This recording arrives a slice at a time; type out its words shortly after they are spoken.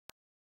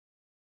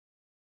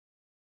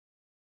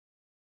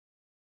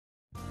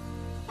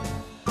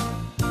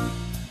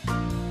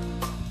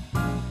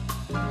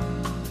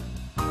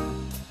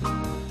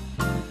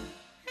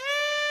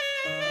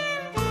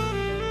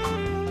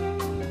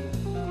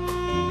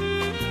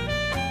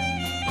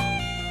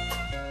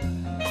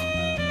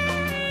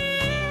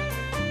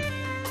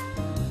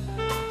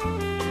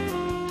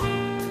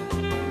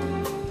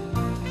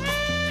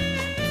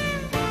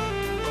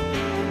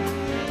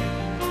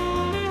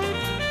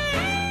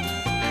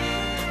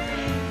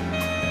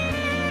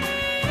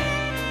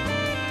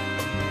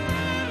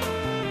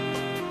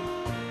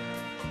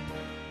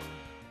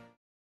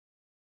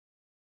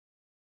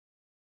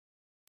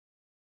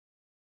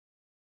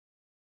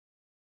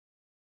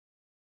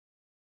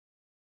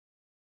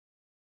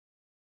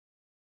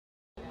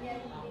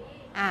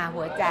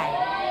หัวใ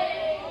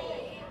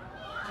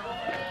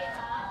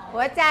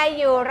จ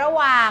อยู่ระห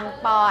ว่าง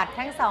ปอด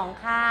ทั้งสอง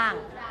ข้าง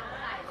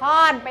ค่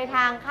อนไปท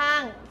างข้า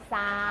ง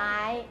ซ้า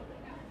ย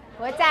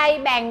หัวใจ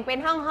แบ่งเป็น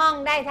ห้อง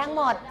ได้ทั้ง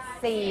หมด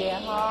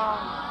4ห้อง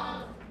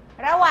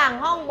ระหว่าง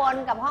ห้องบน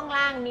กับห้อง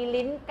ล่างมี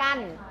ลิ้นกั้น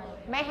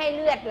ไม่ให้เ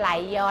ลือดไหล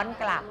ย้อน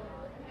กลับ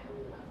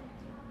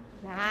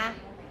นะคะ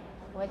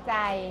หัวใจ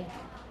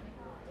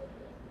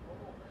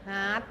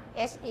heart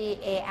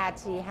heart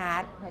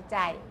heart หัวใจ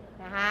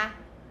นะคะ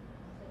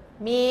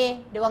มี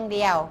ดวงเ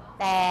ดียว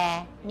แต่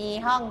มี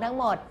ห้องทั้ง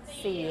หมด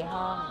4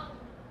ห้อง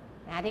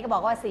นะที่เขาบอ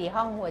กว่า4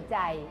ห้องหัวใจ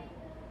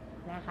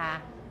นะคะ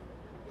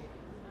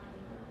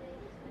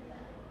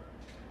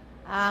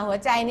หัว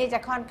ใจนี่จะ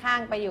ค่อนข้าง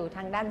ไปอยู่ท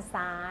างด้าน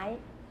ซ้าย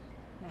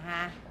นะค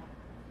ะ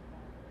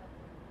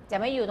จะ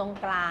ไม่อยู่ตรง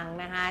กลาง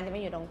นะคะจะไ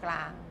ม่อยู่ตรงกล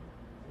าง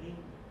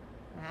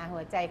นะคะหั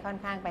วใจค่อน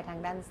ข้างไปทาง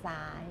ด้าน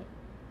ซ้าย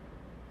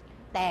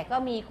แต่ก็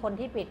มีคน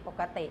ที่ผิดป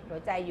กติหัว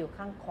ใจอยู่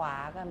ข้างขวา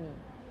ก็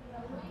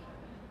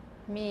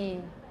มี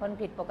คน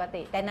ผิดปก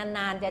ติแต่น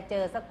านๆจะเจ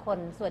อสักคน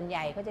ส่วนให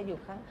ญ่ก็จะอยู่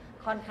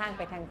ค่อนข้างไ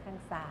ปทางข้าง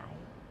ซ้าย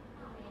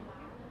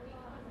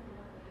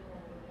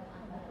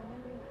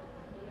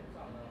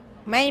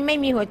ไม่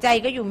มีหัวใจ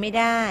ก็อยู่ไม่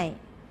ได้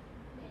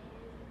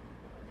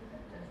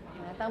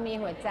ต้องมี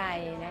หัวใจ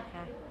นะค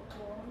ะ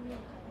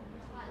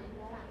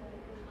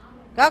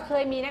ก็เค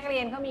ยมีนักเรี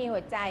ยนเขามีหั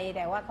วใจแ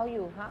ต่ว่าเขาอ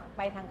ยู่ไ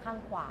ปทางข้าง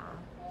ขวา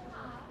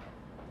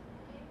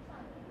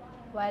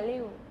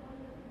value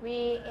v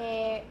a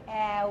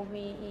l v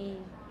e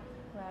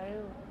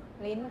value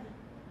ลิ้น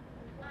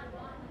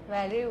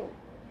value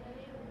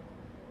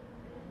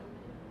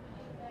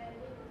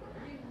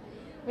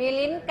มี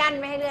ลิ้นกั้น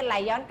ไม่ให้เลือดไหล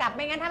ย้อนกลับไ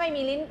ม่งั้นถ้าไม่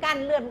มีลิ้นกั้น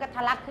เลือดมันก็ท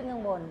ะลักขึ้นข้า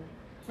งบน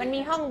มันมี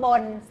ห้องบ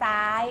นซ้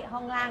ายห้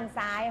องล่าง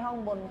ซ้ายห้อง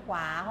บนขว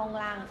าห้อง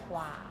ล่างขว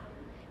า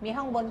มี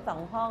ห้องบน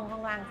2ห้องห้อ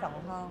งล่าง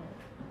2ห้อง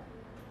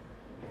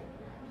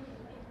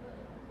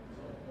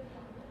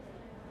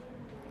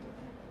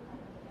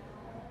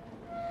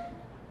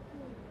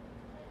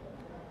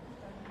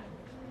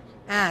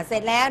เสร็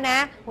จแล้วนะ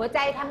หัวใจ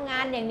ทำงา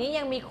นอย่างนี้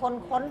ยังมีคน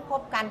ค้นพ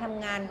บการท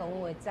ำงานของ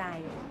หัวใจ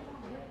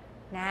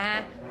นะ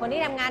คน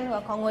ที่ทำงาน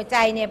ของหัวใจ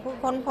เนี่ยผู้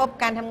ค้นพบ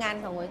การทำงาน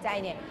ของหัวใจ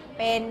เนี่ย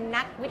เป็น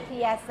นักวิท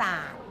ยาศา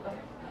สตร์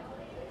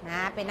น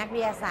ะเป็นนักวิ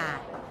ทยาศาสต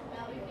ร์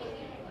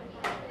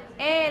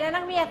แล้ว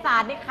นักวิทยาศาส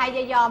ตร์นี่ใครจ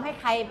ะยอมให้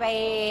ใครไป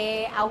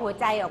เอาหัว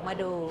ใจออกมา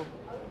ดู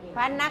เพร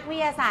าะนักวิ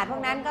ทยาศาสตร์พว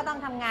กนั้นก็ต้อง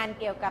ทำงาน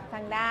เกี่ยวกับท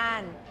างด้า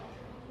น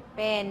เ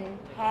ป็น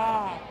แพ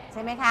ทย์ใ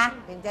ช่ไหมคะ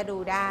ถึงจะดู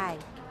ได้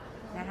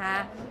นะคะ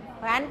เ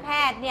พราะฉะนั้นแพ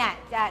ทย์เนี่ย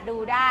จะดู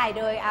ได้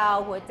โดยเอา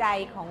หัวใจ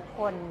ของค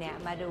นเนี่ย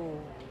มาดู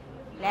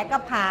และก็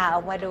ผ่าอ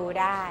อกมาดู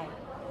ได้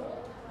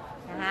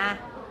นะคะ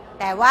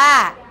แต่ว่า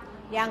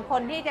อย่างค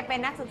นที่จะเป็น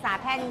นักศึกษา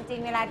แพทย์จริ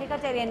งๆเวลาที่เขา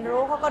จะเรียน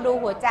รู้เขาก็ดู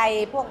หัวใจ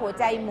พวกหัว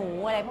ใจหมู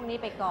อะไรพวกนี้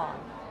ไปก่อน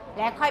แ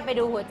ละค่อยไป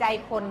ดูหัวใจ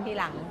คนที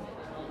หลัง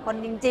คน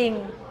จริง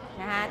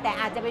ๆนะคะแต่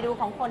อาจจะไปดู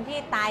ของคนที่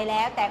ตายแ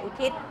ล้วแต่อุ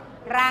ทิศ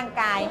ร่าง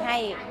กายให้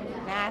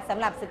นะสำ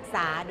หรับศึกษ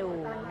าดู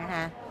นะค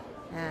ะ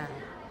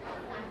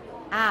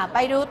ไป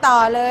ดูต่อ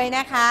เลยน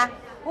ะคะ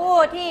ผู้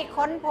ที่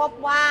ค้นพบ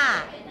ว่า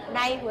ใน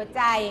หัวใ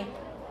จ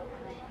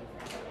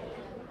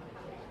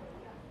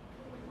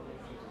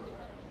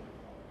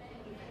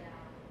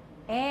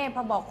พ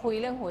อบอกคุย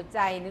เรื่องหัวใจ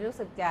นี่รู้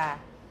สึกจะ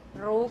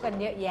รู้กัน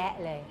เยอะแยะ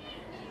เลย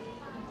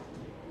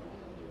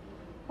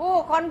ผู้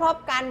ค้นพบ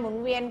การหมุน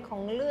เวียนขอ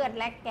งเลือด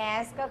และแก๊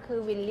สก็คือ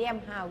วิลเลียม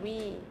ฮา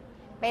วี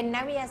เป็นนั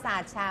กวิทยาศาส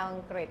ตร์ชาวอั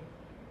งกฤษ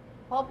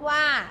พบว่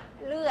า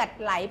เลือด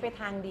ไหลไป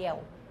ทางเดียว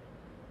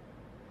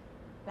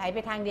ไหลไป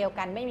ทางเดียว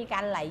กันไม่มีกา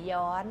รไหล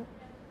ย้อน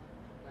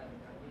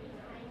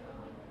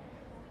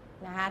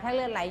นะคะถ้าเ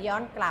ลือดไหลย้อ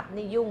นกลับ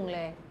นี่ยุ่งเล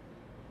ย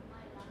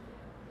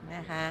น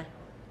ะคะ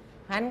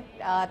เพราะฉะนั้น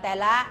แต่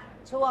ละ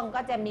ช่วง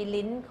ก็จะมี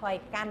ลิ้นคอย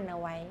กั้นเอา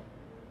ไว้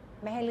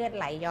ไม่ให้เลือดไ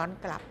หลย้อน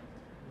กลับ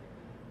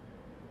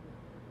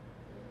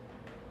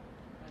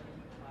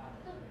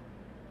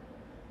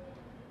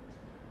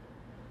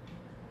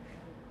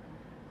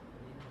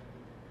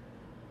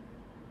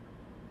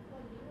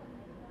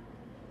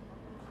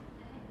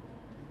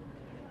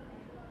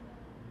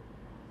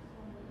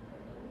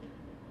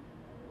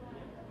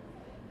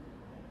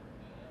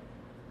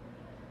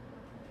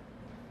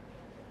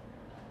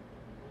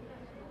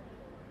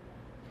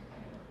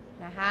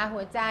นะคะ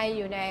หัวใจอ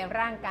ยู่ใน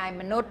ร่างกาย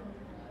มนุษย์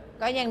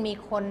ก็ยังมี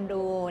คน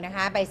ดูนะค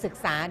ะไปศึก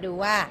ษาดู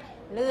ว่า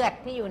เลือด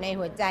ที่อยู่ใน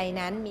หัวใจ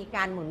นั้นมีก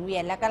ารหมุนเวีย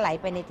นแล้วก็ไหล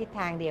ไปในทิศท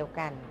างเดียว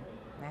กัน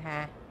นะค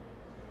ะ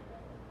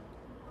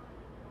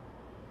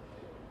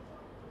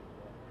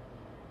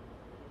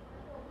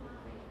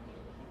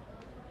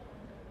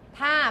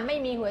ถ้าไม่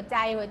มีหัวใจ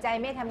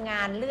ไม่ทำง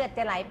านเลือดจ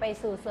ะไหลไป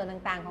สู่ส่วน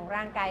ต่างๆของ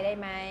ร่างกายได้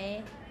ไหม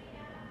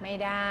ไม่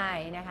ได้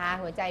นะคะ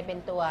หัวใจเป็น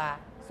ตัว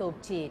สูบ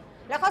ฉีด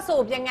แล้วเขาสู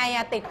บยังไง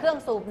ติดเครื่อง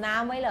สูบน้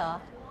ำไว้เหรอ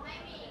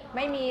ไ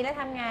ม่มีแล้ว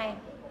ทำไง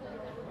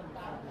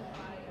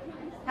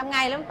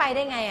แล้วมันไปไ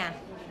ด้ไง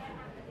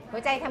หั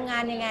วใจทำงา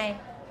นยังไง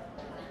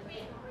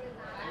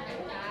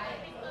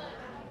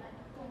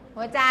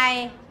หัวใจ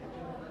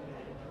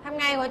ทำ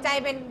ไงหัวใจ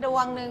เป็นดว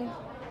งหนึ่ง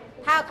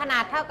ขนา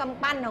ดเท่าก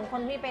ำปั้นของค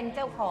นที่เป็นเ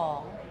จ้าของ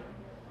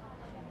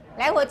แ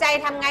ล้วหัวใจ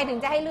ทำไงถึง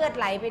จะให้เลือด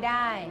ไหลไปไ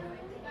ด้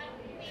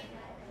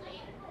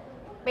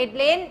ปิด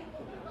ลิ้น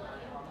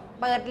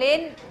เปิดลิ้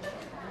น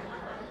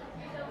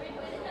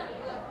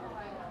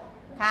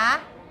ค่ะ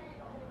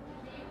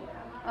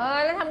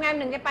แล้วทำไง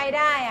ถึงจะไปไ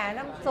ด้อะ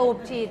ต้องสูบ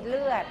ฉีดเ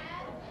ลือด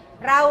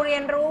เราเรีย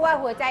นรู้ว่า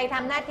หัวใจท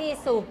ำหน้าที่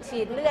สูบฉี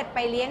ดเลือดไป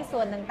เลี้ยงส่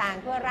วนต่าง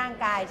ๆทั่วร่าง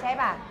กายใช่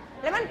ป่ะ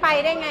แล้วมันไป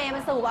ได้ไงมั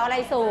นสูบเอาอะไร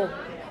สูบ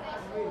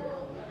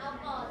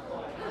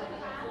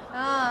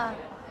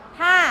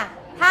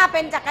ถ้าเ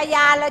ป็นจักรย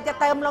านเราจะ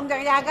เติมลมจั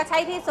กรยานก็ใช้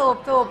ที่สูบ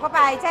เข้าไ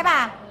ปใช่ป่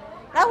ะ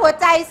แล้วหัว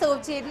ใจสูบ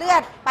ฉีดเลือ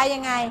ดไปยั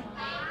งไง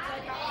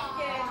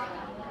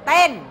เ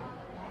ต้น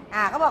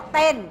เขาบอกเ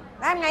ต้น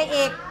แล้วไง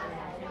อีก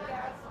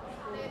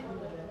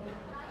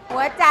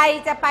หัวใจ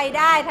จะไปไ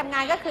ด้ทำงา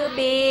นก็คือ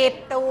บีบ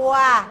ตัว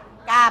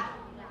กับ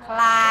ค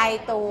ลาย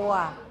ตัว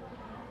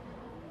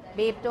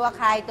บีบตัว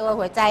คลายตัว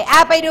หัวใจ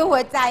ไปดูหั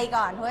วใจ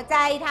ก่อนหัวใจ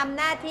ทำ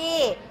หน้าที่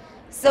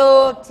สู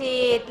บฉี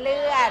ดเ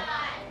ลือด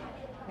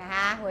นะค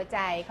ะหัวใจ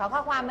ขอข้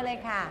อความมาเลย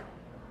ค่ะ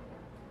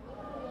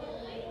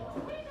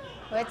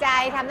หัวใจ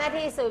ทำหน้า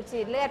ที่สูบฉี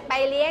ดเลือดไป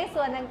เลี้ยง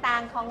ส่วนต่า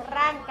งๆของ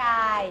ร่างก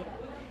าย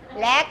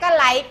และก็ไ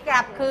หลก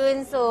ลับคืน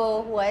สู่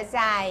หัวใ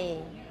จ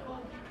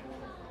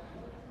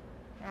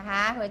นะค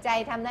ะหัวใจ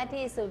ทำหน้า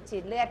ที่สูบฉี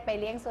ดเลือดไป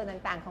เลี้ยงส่วน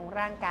ต่างๆของ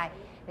ร่างกาย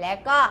แล้ว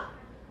ก็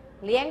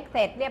เลี้ยงเส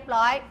ร็จเรียบ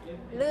ร้อย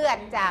เลือด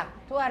จาก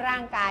ทั่วร่า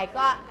งกาย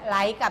ก็ไหล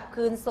กลับ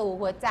คืนสู่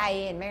หัวใจ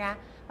เห็นไหมคะ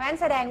เพราะฉะนั้น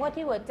แสดงว่า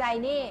ที่หัวใจ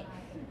นี่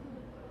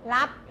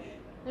รับ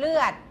เลื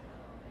อด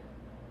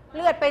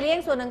ไปเลี้ยง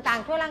ส่วนต่า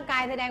งๆทั่วร่างกา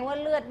ยแสดงว่า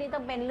เลือดนี่ต้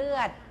องเป็นเลื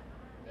อด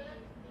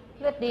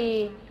ดี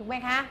ถูกไหม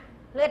คะ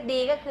เลือดดี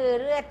ก็คือ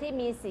เลือดที่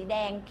มีสีแด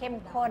งเข้ม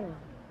ข้น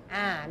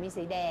มี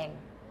สีแดง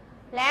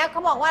แล้วเข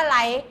าบอกว่าไหล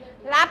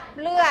รับ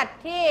เลือด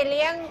ที่เ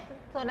ลี้ยง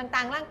ส่วนต่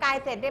างๆร่างกาย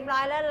เสร็จเรียบร้อ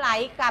ยแล้วไหล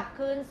กลับ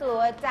คืนสู่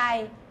หัวใจ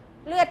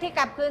เลือดที่ก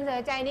ลับคืนสู่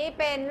หัวใจนี้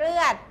เป็นเลื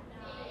อด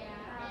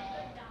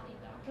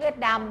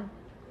ด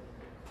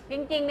ำจ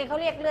ริงๆเนี่ยเขา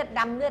เรียกเลือด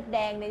ดำเลือดแด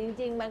งเนี่ยจ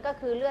ริงๆมันก็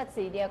คือเลือด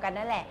สีเดียวกัน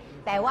นั่นแหละ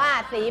แต่ว่า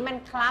สีมัน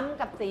คล้ำ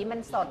กับสีมัน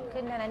สด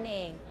ขึ้นเท่านั้นเอ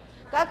ง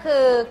ก็คื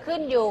อขึ้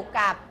นอยู่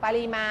กับป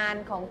ริมาณ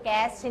ของแ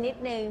ก๊สชนิด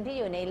หนึ่งที่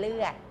อยู่ในเลื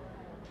อด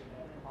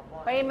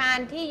ปริมาณ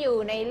ที่อยู่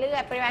ในเลือ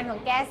ดปริมาณของ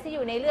แก๊สที่อ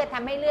ยู่ในเลือดท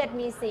ำให้เลือด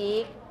มีสี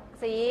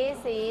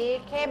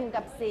เข้ม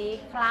กับสี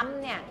คล้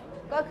ำเนี่ย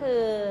ก็คื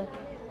อ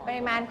ป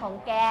ริมาณของ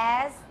แก๊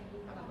ส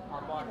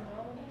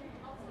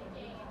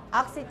อ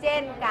อกซิเจ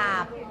นกั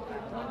บ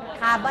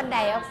คาร์บอนได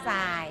ออกไซ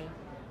ด์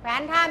เพราะฉะ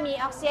นั้นถ้ามี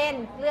ออกซิเจน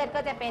เลือด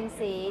ก็จะเป็น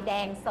สีแด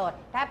งสด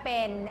ถ้าเป็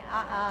น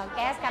แ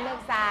ก๊สคาร์บอนไดอ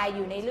อกไซด์อ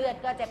ยู่ในเลือด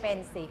ก็จะเป็น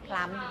สีค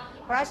ล้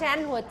ำเพราะฉะนั้น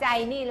หัวใจ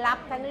นี่รับ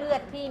ทั้งเลือ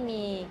ดที่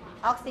มี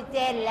ออกซิเจ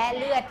นและ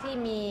เลือดที่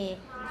มี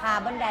คา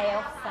ร์บอนไดอ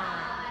อกไซ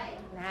ด์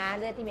นะคะ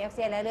เลือดที่มีออกซิ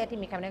เจนและเลือดที่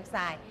มีคาร์บอนไดออกไซ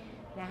ด์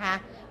นะคะ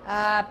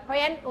เพราะฉ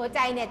ะนั้นหัวใจ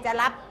เนี่ยจะ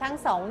รับทั้ง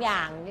สองอย่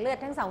างเลือด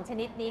ทั้งสองช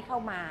นิดนี้เข้า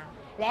มา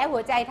และหั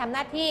วใจทำห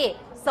น้าที่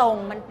ส่ง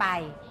มันไป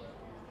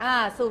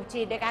สูบ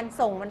ฉีดโดยการ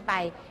ส่งมันไป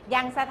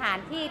ยังสถาน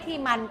ที่ที่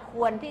มันค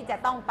วรที่จะ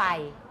ต้องไป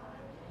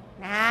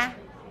นะคะ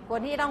คว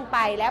รที่ต้องไป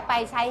แล้วไป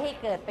ใช้ให้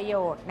เกิดประโย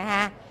ชน์นะค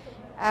ะ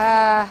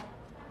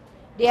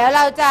เดี๋ยวเ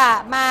ราจะ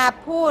มา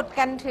พูด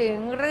กันถึง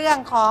เรื่อง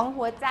ของ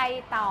หัวใจ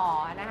ต่อ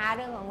นะคะเ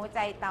รื่องของหัวใ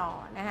จต่อ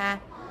นะคะ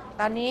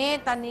ตอน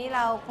นี้เ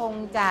ราคง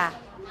จะ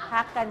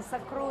พักกันสั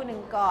กครู่หนึ่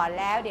งก่อน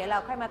แล้วเดี๋ยวเรา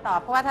ค่อยมาต่อ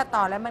เพราะว่าถ้า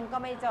ต่อแล้วมันก็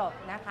ไม่จบ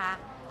นะคะ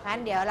งั้น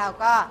เดี๋ยวเรา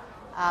ก็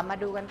มา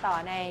ดูกันต่อ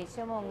ใน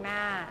ชั่วโมงหน้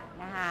า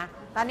นะคะ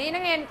ตอนนี้นั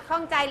กเรียนข้อ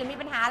งใจหรือมี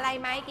ปัญหาอะไร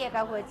ไหมเกี่ยว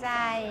กับหัวใจ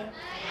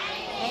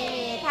ไม่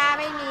มีถ้า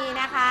ไม่มี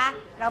นะคะ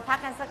เราพัก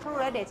กันสักครู่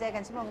แล้วเดี๋ยวเจอกั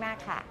นชั่วโมงหน้า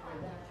ค่ะ